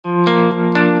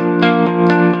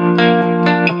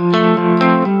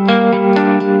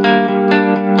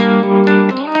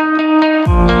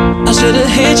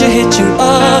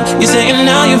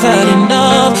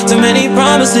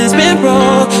promises been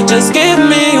broke. Just give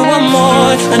me one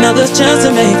more, another chance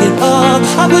to make it up.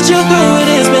 I put you through it,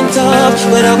 it's been tough,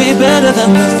 but I'll be better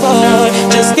than before.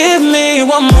 Just give me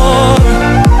one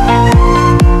more.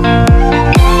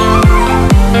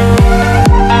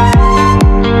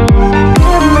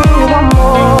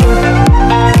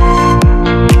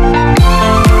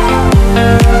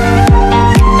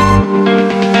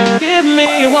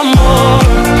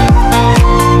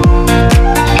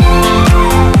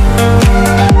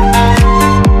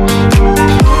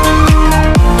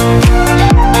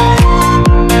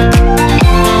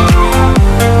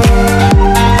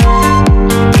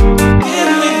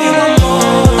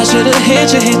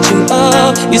 Hit you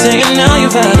up. You saying now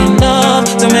you've had enough.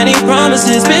 Too many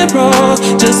promises been broke.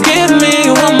 Just give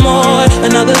me one more,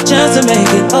 another chance to make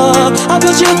it up. I'll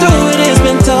put you through it, it's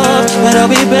been tough, but I'll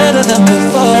be better than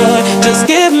before. Just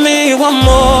give me one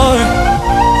more.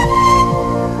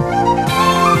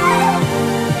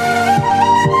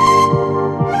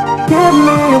 Give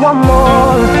me one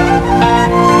more.